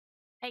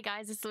Hey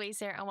guys, it's Louise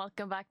here and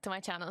welcome back to my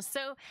channel.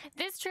 So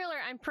this trailer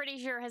I'm pretty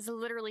sure has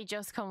literally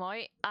just come out.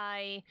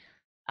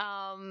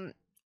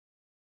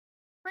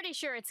 Pretty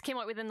sure it's came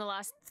out within the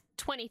last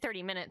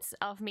 20-30 minutes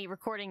of me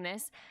recording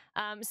this.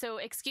 So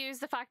excuse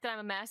the fact that I'm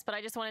a mess, but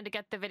I just wanted to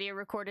get the video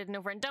recorded and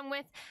over and done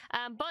with.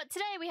 But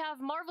today we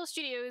have Marvel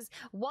Studios'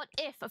 What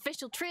If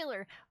official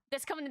trailer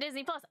that's coming to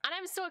Disney Plus, and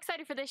I'm so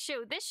excited for this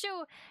show. This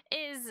show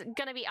is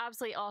gonna be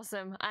absolutely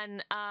awesome,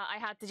 and I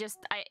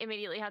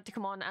immediately had to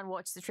come on and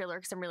watch the trailer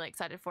because I'm really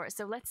excited for it.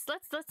 So let's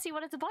see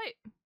what it's about.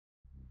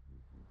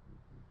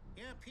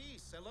 Yeah,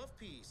 peace. I love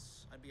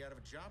peace. I'd be out of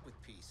a job with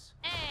peace.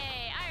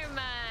 Hey, Iron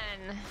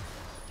Man!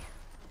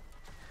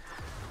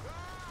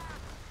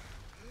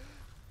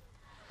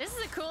 This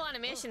is a cool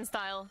animation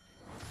style.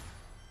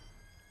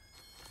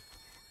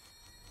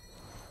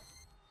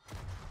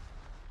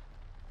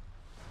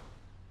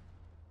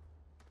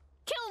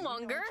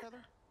 Killmonger?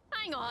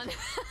 Hang on.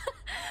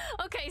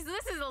 Okay, so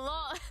this is a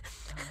lot.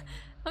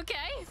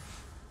 Okay.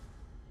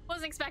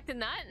 Wasn't expecting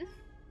that.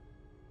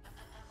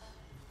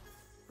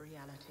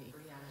 Reality.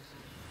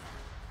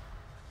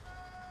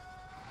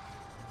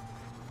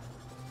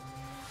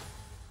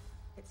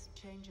 It's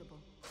changeable.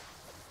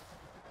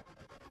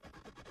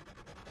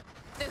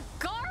 The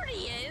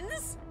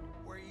Guardians?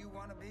 Where you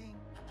want to be?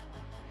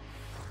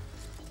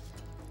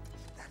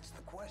 That's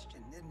the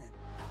question, isn't it?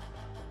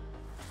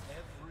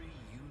 Every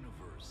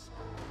universe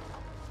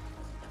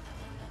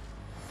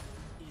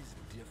is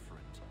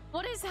different.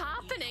 What is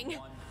happening?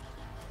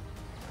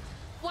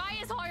 Why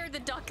is Howard the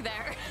Duck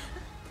there?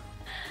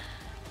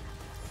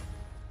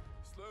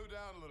 Slow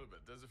down a little bit.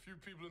 There's a few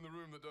people in the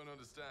room that don't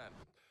understand.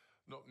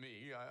 Not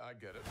me, I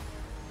get it.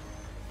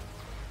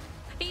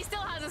 He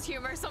still has his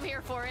humor, so I'm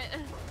here for it.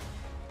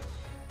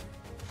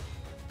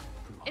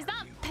 Is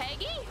that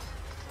Peggy?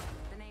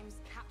 The name's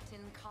Captain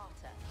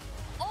Carter.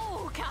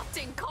 Oh,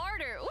 Captain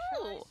Carter.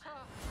 Ooh.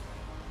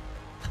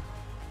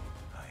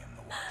 I am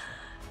the Watcher.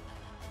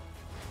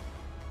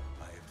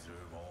 I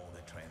observe all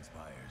that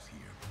transpires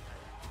here,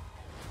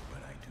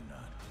 but I do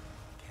not,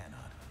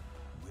 cannot,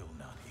 will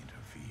not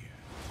interfere.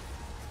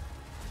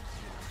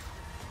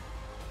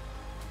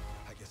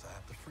 I guess I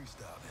have to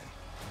freestyle then.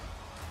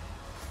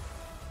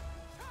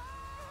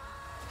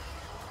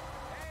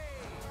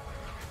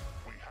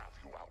 We have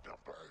you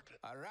outnumbered.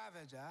 A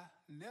Ravager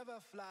never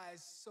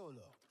flies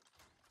solo.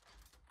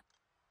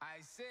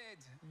 I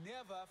said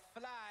never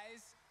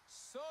flies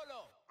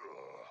solo.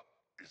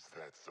 Is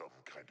that some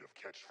kind of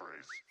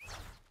catchphrase?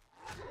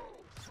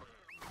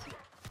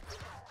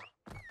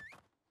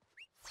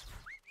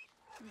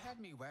 You had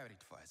me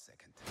worried for a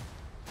second.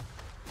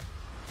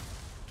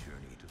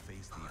 Journey to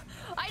face the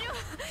unknown. I don't.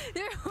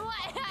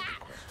 What?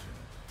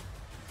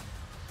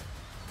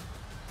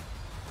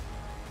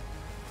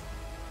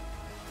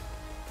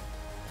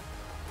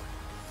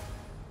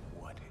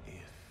 What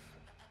if?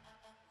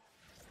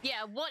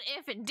 Yeah, what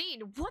if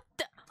indeed? What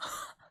the?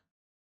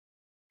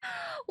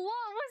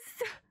 What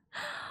was?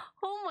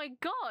 Oh my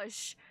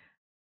gosh.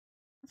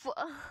 So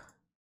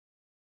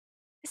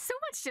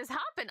much just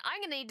happened.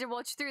 I'm gonna need to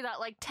watch through that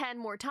like 10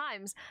 more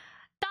times.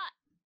 That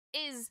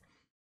is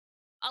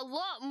a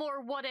lot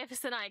more what ifs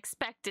than I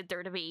expected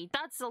there to be.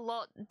 That's a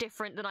lot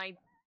different than I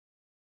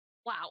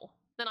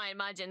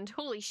imagined.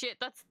 Holy shit,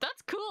 that's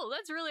cool.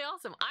 That's really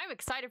awesome. I'm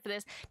excited for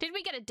this. Did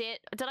we get a date?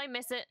 Did I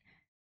miss it?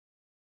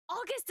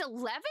 August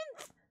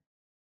 11th?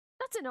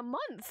 That's in a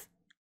month.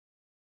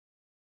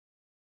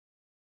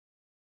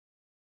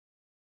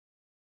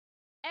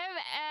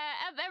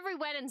 Every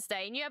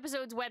Wednesday, new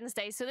episodes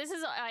Wednesday. So this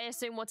is, I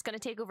assume, what's going to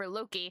take over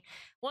Loki.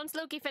 Once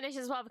Loki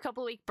finishes, we'll have a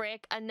couple-week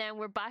break, and then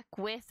we're back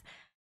with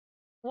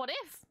What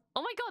If?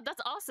 Oh my god, that's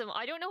awesome.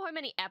 I don't know how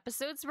many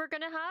episodes we're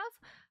going to have,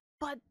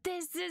 but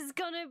this is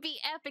going to be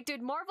epic,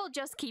 dude. Marvel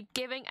just keep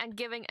giving and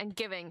giving and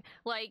giving.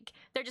 Like,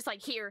 they're just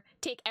like, here,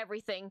 take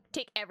everything,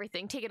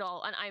 take it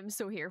all, and I'm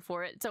so here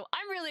for it. So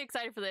I'm really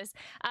excited for this.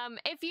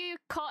 If you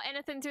caught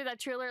anything through that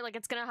trailer, like,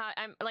 it's going to have,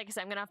 like I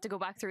said, I'm going to have to go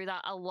back through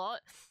that a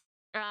lot.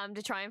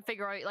 To try and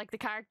figure out like the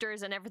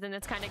characters and everything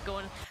that's kind of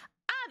going.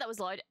 That was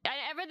loud.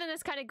 Everything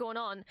that's kind of going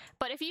on.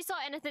 But if you saw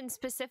anything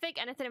specific,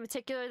 anything in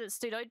particular that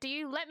stood out to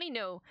you, let me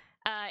know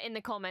in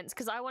the comments,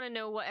 because I want to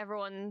know what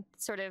everyone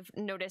sort of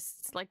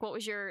noticed. Like, what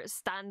was your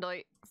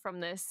standout from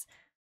this?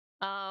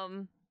 I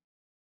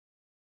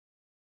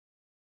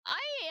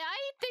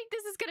think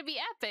this is gonna be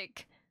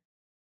epic.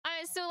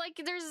 So like,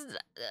 there's.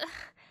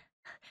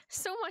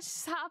 So much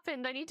has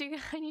happened. I need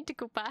to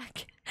go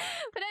back.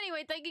 But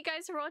anyway, thank you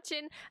guys for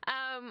watching.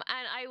 And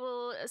I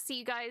will see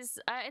you guys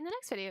in the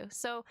next video.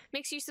 So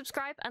make sure you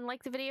subscribe and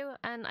like the video,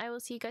 and I will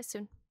see you guys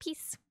soon.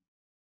 Peace.